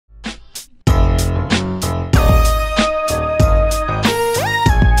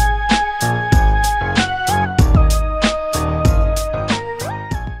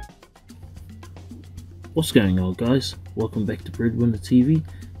What's going on, guys? Welcome back to Breadwinner TV.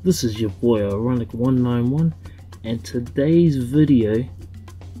 This is your boy Ironic191, and today's video,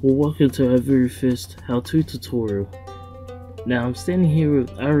 welcome to our very first how-to tutorial. Now I'm standing here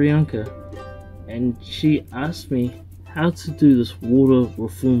with Arianka, and she asked me how to do this water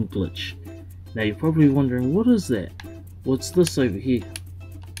reform glitch. Now you're probably wondering, what is that? What's this over here?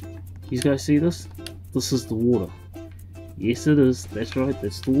 You guys see this? This is the water. Yes, it is. That's right.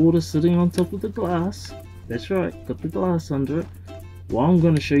 That's the water sitting on top of the glass. That's right. Got the glass under it. Well, I'm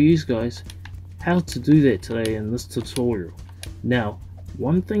going to show you guys how to do that today in this tutorial. Now,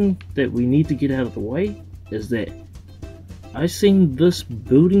 one thing that we need to get out of the way is that I've seen this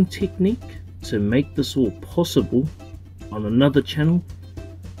building technique to make this all possible on another channel,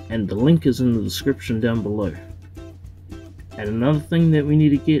 and the link is in the description down below. And another thing that we need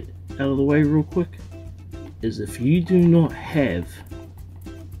to get out of the way real quick is if you do not have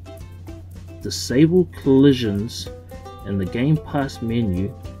disable collisions in the Game Pass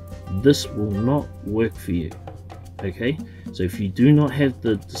menu, this will not work for you. Okay, so if you do not have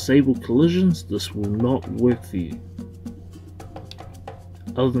the disable collisions, this will not work for you.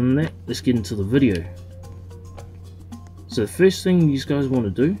 Other than that, let's get into the video. So the first thing you guys want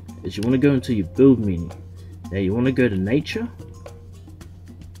to do is you want to go into your build menu. Now you want to go to nature.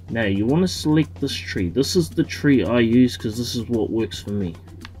 Now you want to select this tree. This is the tree I use because this is what works for me.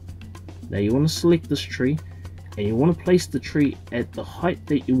 Now you want to select this tree, and you want to place the tree at the height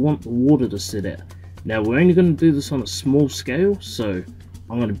that you want the water to sit at. Now we're only going to do this on a small scale, so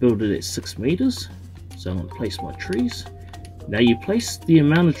I'm going to build it at 6 meters. So I'm going to place my trees. Now you place the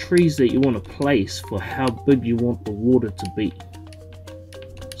amount of trees that you want to place for how big you want the water to be.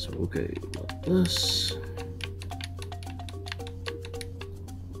 So we'll go like this.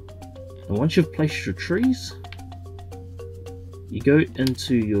 And once you've placed your trees, you go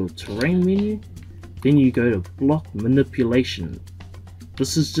into your terrain menu, then you go to block manipulation.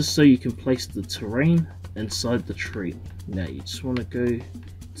 This is just so you can place the terrain inside the tree. Now you just want to go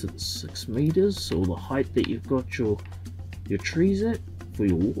to the 6 meters, or the height that you've got your trees at for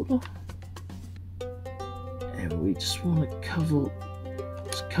your water. And we just want to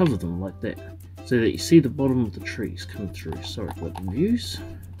cover them like that, so that you see the bottom of the trees come through. Sorry about the views.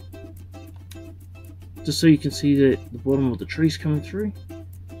 Just so you can see the bottom of the trees coming through.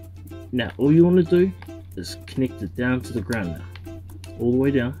 Now all you want to do is connect it down to the ground now. All the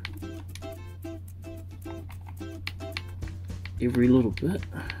way down. Every little bit.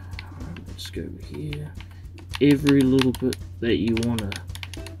 Let's go over here. Every little bit that you want to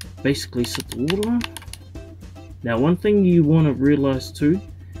basically sit the water on. Now one thing you want to realize too,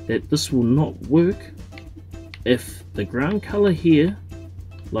 that this will not work if the ground color here,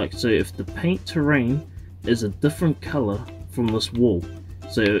 like so if the paint terrain is a different color from this wall.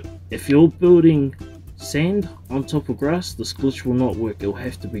 So if you're building sand on top of grass, this glitch will not work. It will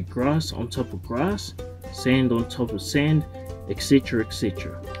have to be grass on top of grass, sand on top of sand, etc,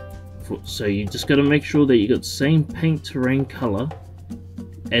 etc. So you just got to make sure that you got the same paint terrain color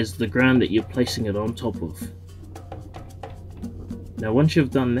as the ground that you're placing it on top of. Now once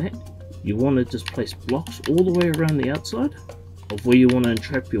you've done that, you want to just place blocks all the way around the outside of where you want to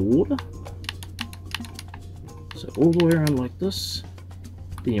entrap your water. So all the way around like this.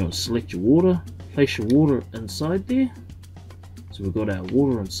 Then you want to select your water, place your water inside there. So we've got our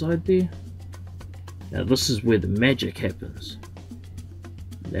water inside there. Now this is where the magic happens.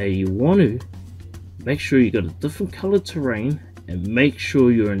 Now you want to make sure you got a different color terrain, and make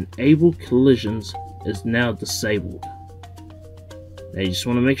sure your enable collisions is now disabled. Now you just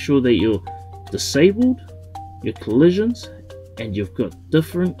want to make sure that you're disabled your collisions, and you've got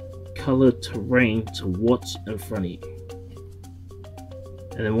different color terrain to what's in front of you.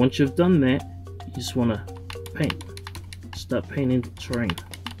 And then once you've done that, you just want to paint. Start painting the terrain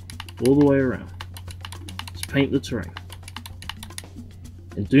all the way around. Just paint the terrain.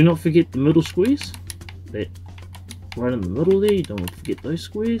 And do not forget the middle squares. That right in the middle there, you don't want to forget those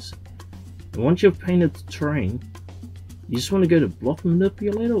squares. And once you've painted the terrain, you just want to go to block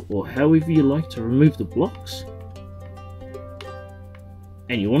manipulator, or however you like to remove the blocks.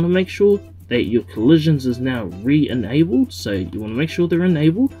 And you want to make sure that your collisions is now re-enabled. So you want to make sure they're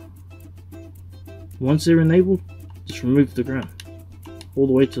enabled. Once they're enabled, just remove the ground all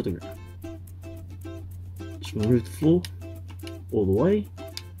the way to the ground. Just remove the floor all the way.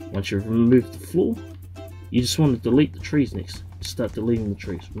 Once you've removed the floor, you just want to delete the trees next. Start deleting the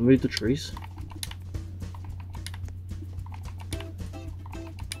trees. Remove the trees.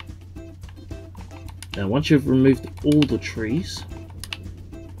 Now once you've removed all the trees,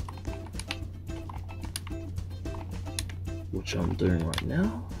 which I'm doing right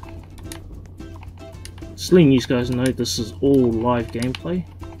now, Just letting you guys know this is all live gameplay.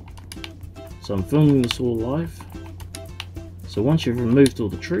 So I'm filming this all live. So once you've removed all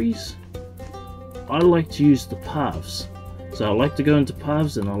the trees, I like to use the paths. So I like to go into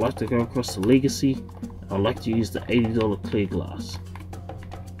paths, and I like to go across the legacy. I like to use the $80 clear glass.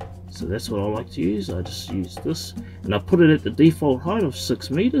 So that's what I like to use. I just use this, and I put it at the default height of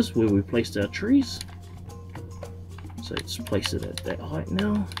 6 meters where we placed our trees. So let's place it at that height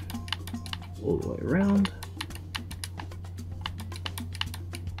now, all the way around.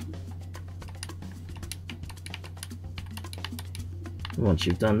 And once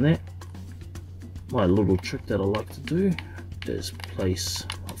you've done that, my little trick that I like to do is place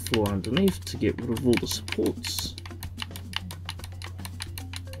my floor underneath to get rid of all the supports.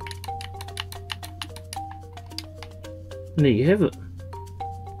 And there you have it.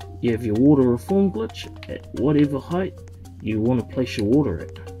 You have your water reform glitch at whatever height you want to place your water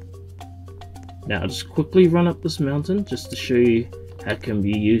at. Now I'll just quickly run up this mountain just to show you how it can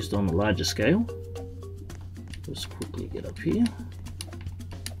be used on a larger scale. Let's quickly get up here.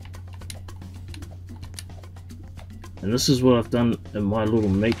 And this is what I've done in my little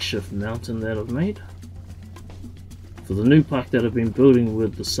makeshift mountain that I've made for the new park that I've been building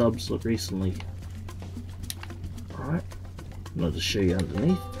with the subs recently. Alright, and I'll just show you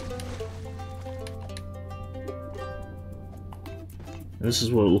underneath. And this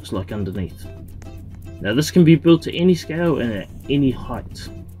is what it looks like underneath. Now this can be built to any scale and at any height.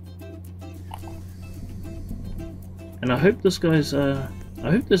 And I hope this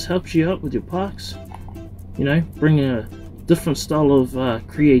helps you out with your parks. You know, bring a different style of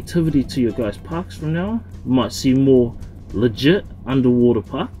creativity to your guys' parks from now on. You might see more legit underwater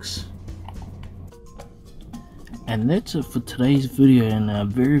parks. And that's it for today's video and our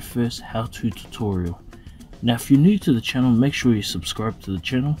very first how-to tutorial. Now if you're new to the channel, make sure you subscribe to the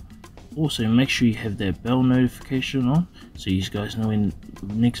channel. Also make sure you have that bell notification on so you guys know when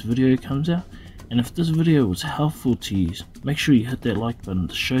the next video comes out. And if this video was helpful to you, make sure you hit that like button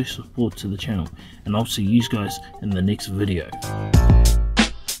to show support to the channel. And I'll see you guys in the next video.